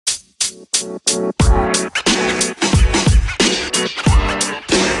I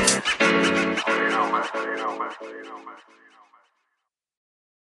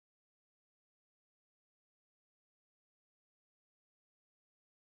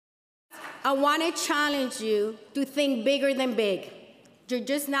want to challenge you to think bigger than big. You're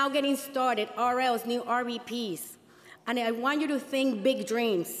just now getting started, RLs, new RVPs. And I want you to think big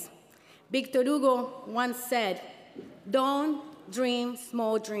dreams. Victor Hugo once said, don't dream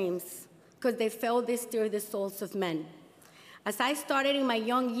small dreams, because they fail to disturb the souls of men. As I started in my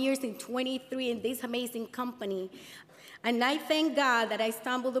young years in 23 in this amazing company, and I thank God that I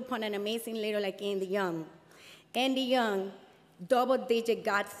stumbled upon an amazing leader like Andy Young. Andy Young, double-digit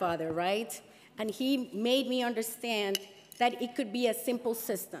godfather, right? And he made me understand that it could be a simple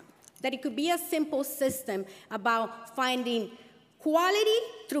system, that it could be a simple system about finding quality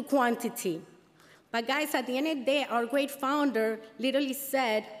through quantity. But guys, at the end of the day, our great founder literally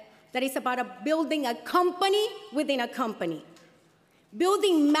said that it's about building a company within a company,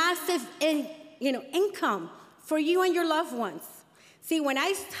 building massive income for you and your loved ones. See, when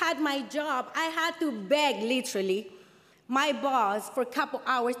I had my job, I had to beg, literally, my boss for a couple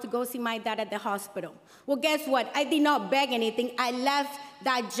hours to go see my dad at the hospital. Well, guess what? I did not beg anything. I left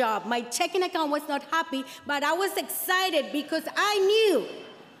that job. My checking account was not happy, but I was excited because I knew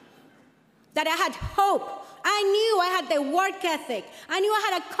that I had hope. I knew I had the work ethic. I knew I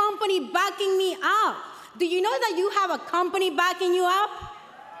had a company backing me up. Do you know that you have a company backing you up?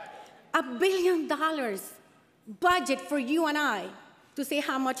 $1 billion budget for you and I to say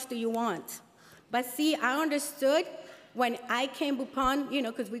how much do you want. But see, I understood when I came upon,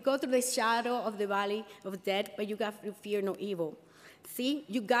 because we go through the shadow of the valley of death, but you got to fear no evil. See,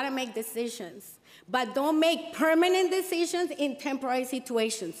 you got to make decisions, but don't make permanent decisions in temporary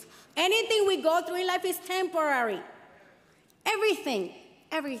situations. Anything we go through in life is temporary. Everything.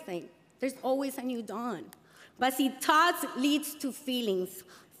 There's always a new dawn. But see, thoughts leads to feelings.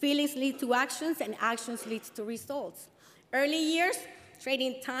 Feelings lead to actions, and actions leads to results. Early years,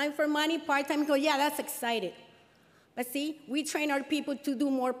 trading time for money, part-time, go, yeah, that's exciting. But see, we train our people to do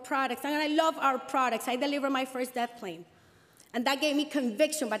more products, and I love our products. I delivered my first death plane, and that gave me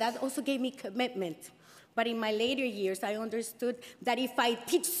conviction, but that also gave me commitment. But in my later years, I understood that if I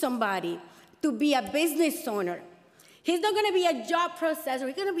teach somebody to be a business owner, he's not going to be a job processor,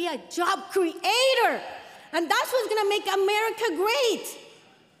 he's going to be a job creator, and that's what's going to make America great.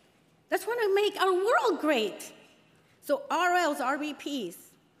 That's what's going to make our world great. So RLs, RVPs,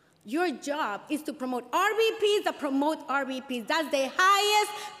 your job is to promote RVPs that promote RVPs. That's the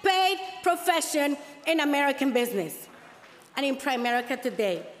highest paid profession in American business and in Primerica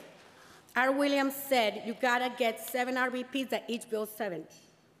today. R. Williams said, you gotta get 7 RVPs that each build 7.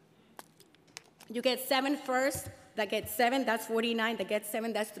 You get 7 first, that gets 7, that's 49, that gets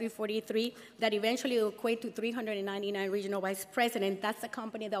 7, that's 343, that eventually will equate to 399 regional vice president. That's a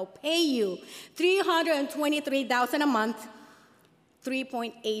company that will pay you $323,000 a month,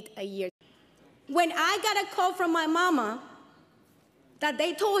 3.8 a year. When I got a call from my mama that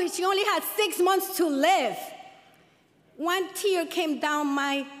they told her she only had 6 months to live, one tear came down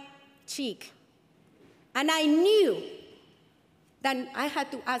my cheek. And I knew that I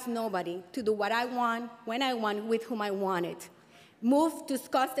had to ask nobody to do what I want, when I want, with whom I wanted. Moved to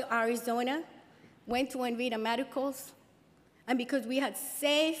Scottsdale, Arizona, went to Envita Medicals, and because we had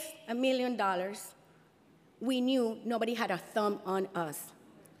saved $1 million, we knew nobody had a thumb on us.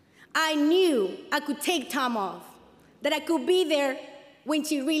 I knew I could take time off, that I could be there when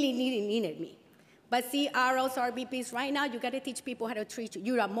she really needed me. But see, RLs, RVPs, right now, you got to teach people how to treat you.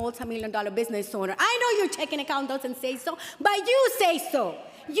 You're a multi-million-dollar business owner. I know your checking account doesn't say so, but you say so.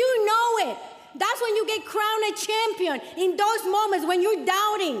 You know it. That's when you get crowned a champion, in those moments when you're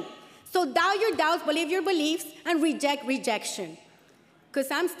doubting. So doubt your doubts, believe your beliefs, and reject rejection. Because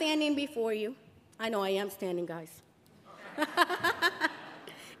I'm standing before you. I know I am standing, guys.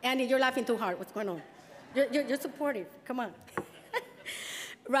 Andy, you're laughing too hard. What's going on? You're supportive. Come on.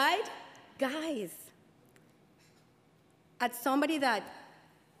 Right? Guys, as somebody that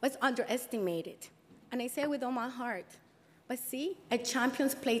was underestimated, and I say it with all my heart, but see, a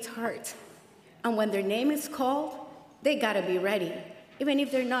champion's place hurt. And when their name is called, they gotta be ready, even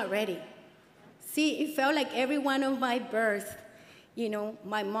if they're not ready. See, it felt like every one of my births,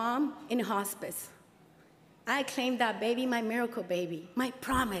 my mom in hospice. I claimed that baby, my miracle baby, my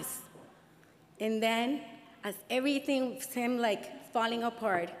promise. And then, as everything seemed like falling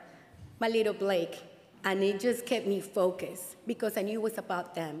apart, my little Blake, and it just kept me focused because I knew it was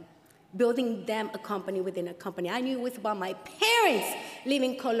about them, building them a company within a company. I knew it was about my parents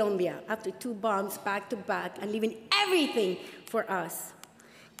leaving Colombia after 2 bombs back to back and leaving everything for us.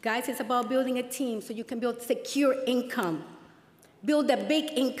 Guys, it's about building a team so you can build secure income. Build a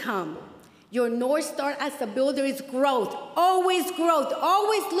big income. Your North Star as a builder is growth, always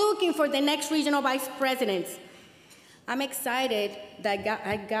looking for the next regional vice presidents. I'm excited that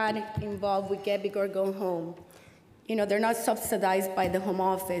I got involved with Get Big or Go Home. You know, they're not subsidized by the home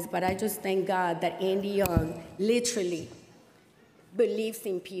office, but I just thank God that Andy Young literally believes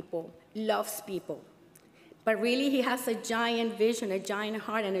in people, loves people. But really, he has a giant vision, a giant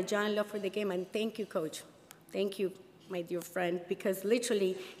heart, and a giant love for the game. And thank you, Coach. Thank you, my dear friend, because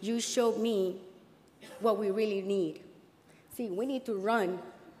literally, you showed me what we really need. See, we need to run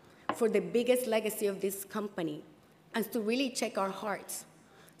for the biggest legacy of this company and to really check our hearts.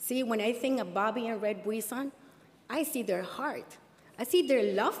 See, when I think of Bobby and Red Buison, I see their heart. I see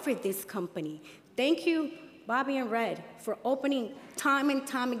their love for this company. Thank you, Bobby and Red, for opening time and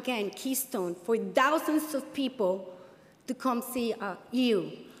time again Keystone for thousands of people to come see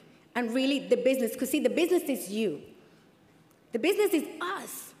you. And really the business, because see, the business is you. The business is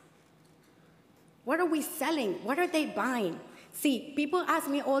us. What are we selling? What are they buying? See, people ask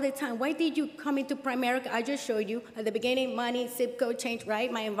me all the time, why did you come into Primerica? I just showed you at the beginning, money, zip code change,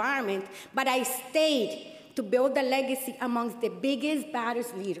 right? My environment. But I stayed to build a legacy amongst the biggest,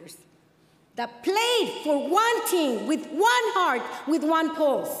 baddest leaders that played for one team, with one heart, with one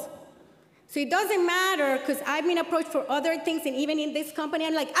pulse. So it doesn't matter, because I've been approached for other things, and even in this company,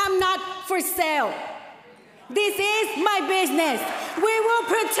 I'm like, I'm not for sale. This is my business. We will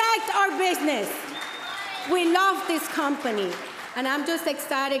protect our business. We love this company. And I'm just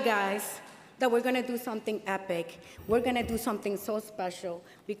excited, guys, that we're going to do something epic. We're going to do something so special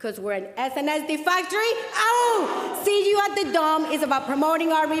because we're an SNSD factory. Oh, see you at the Dome is about promoting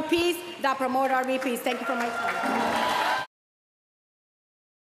RVPs that promote RVPs. Thank you for my time.